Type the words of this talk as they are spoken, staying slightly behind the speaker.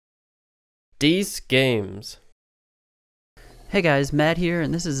Dece Games. Hey guys, Matt here,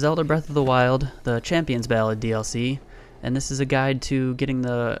 and this is Zelda Breath of the Wild, the Champions Ballad DLC, and this is a guide to getting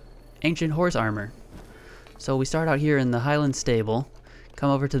the Ancient Horse Armor. So we start out here in the Highland Stable, come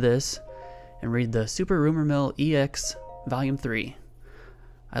over to this, and read the Super Rumor Mill EX Volume 3.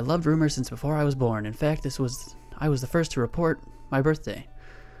 I loved rumors since before I was born. In fact, I was the first to report my birthday.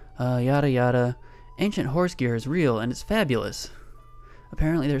 Yada yada. Ancient horse gear is real, and it's fabulous.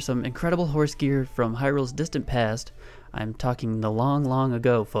 Apparently there's some incredible horse gear from Hyrule's distant past. I'm talking the long, long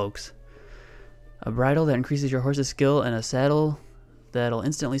ago, folks. A bridle that increases your horse's skill, and a saddle that'll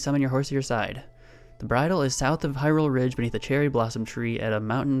instantly summon your horse to your side. The bridle is south of Hyrule Ridge beneath a cherry blossom tree at a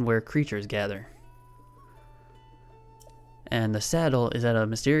mountain where creatures gather. And the saddle is at a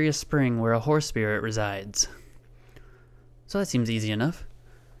mysterious spring where a horse spirit resides. So that seems easy enough.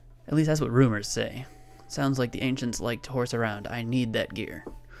 At least that's what rumors say. Sounds like the ancients like to horse around. I need that gear.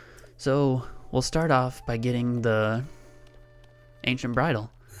 So we'll start off by getting the Ancient Bridle,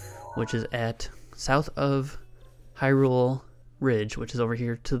 which is at south of Hyrule Ridge, which is over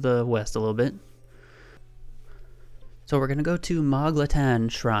here to the west a little bit. So we're going to go to Moglatan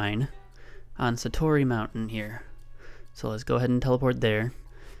Shrine on Satori Mountain here. So let's go ahead and teleport there.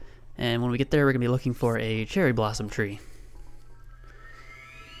 And when we get there, we're going to be looking for a cherry blossom tree.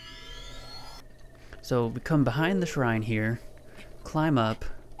 So we come behind the shrine here, climb up,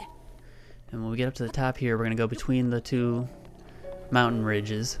 and when we get up to the top here, we're going to go between the two mountain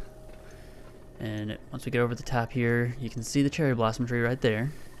ridges. And once we get over the top here, you can see the cherry blossom tree right there.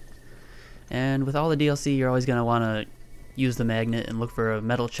 And with all the DLC, you're always going to want to use the magnet and look for a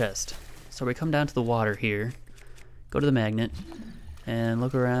metal chest. So we come down to the water here, go to the magnet, and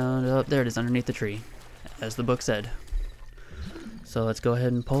look around. Oh, there it is underneath the tree, as the book said. So let's go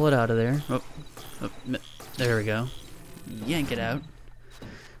ahead and pull it out of there. Oh, there we go. Yank it out.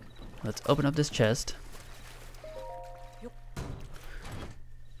 Let's open up this chest.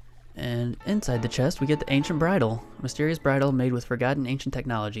 And inside the chest, we get the Ancient Bridle. A mysterious bridle made with forgotten ancient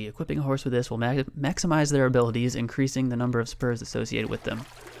technology. Equipping a horse with this will maximize their abilities, increasing the number of spurs associated with them.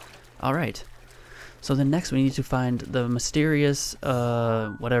 Alright. So then next we need to find the mysterious,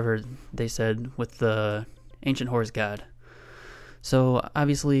 whatever they said, with the ancient horse god. So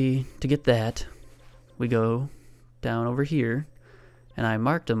obviously, to get that, we go down over here, and I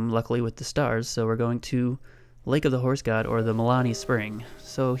marked them, luckily, with the stars, so we're going to Lake of the Horse God, or the Milani Spring.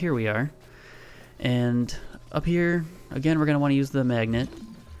 So here we are, and up here, again, we're going to want to use the magnet,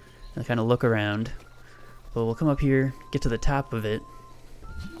 and kind of look around, but we'll come up here, get to the top of it,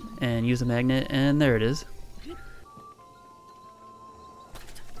 and use the magnet, and there it is.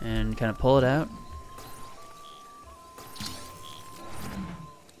 And kind of pull it out.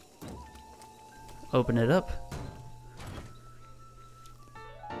 Open it up.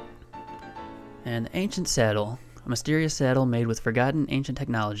 And the Ancient Saddle. A mysterious saddle made with forgotten ancient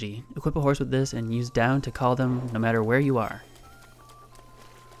technology. Equip a horse with this and use down to call them no matter where you are.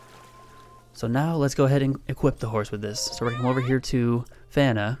 So now let's go ahead and equip the horse with this. So we're going to come over here to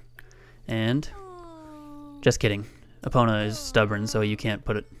Fana. And just kidding. Epona is stubborn, so you can't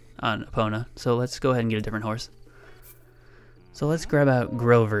put it on Epona. So let's go ahead and get a different horse. So let's grab out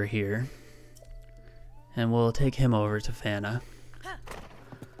Grover here. And we'll take him over to Fana.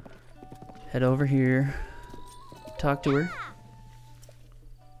 Head over here. Talk to her.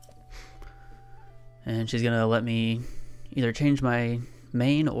 And she's gonna let me either change my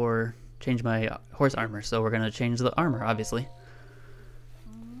mane or change my horse armor. So we're gonna change the armor, obviously.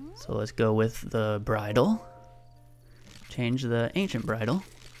 So let's go with the bridle. Change the Ancient Bridle.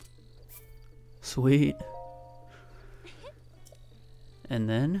 Sweet. And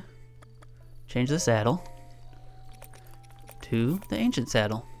then change the saddle to the Ancient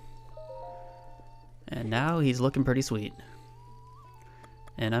Saddle. And now he's looking pretty sweet.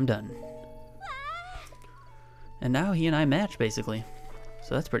 And I'm done. And now he and I match, basically.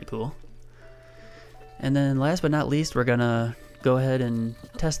 So that's pretty cool. And then last but not least, we're gonna go ahead and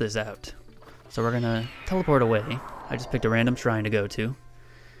test this out. So we're gonna teleport away. I just picked a random shrine to go to.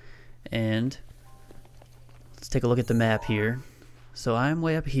 And let's take a look at the map here. So I'm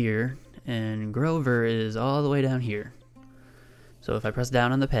way up here, and Grover is all the way down here. So if I press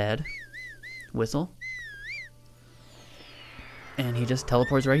down on the pad, whistle, and he just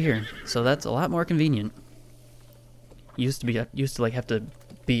teleports right here. So that's a lot more convenient. Used to like have to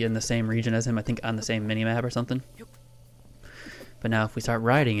be in the same region as him, I think on the same mini-map or something. But now if we start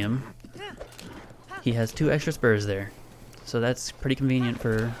riding him, he has 2 extra spurs there. So that's pretty convenient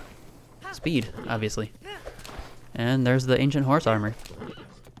for speed, obviously. And there's the ancient horse armor.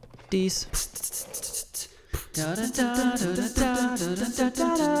 Dece.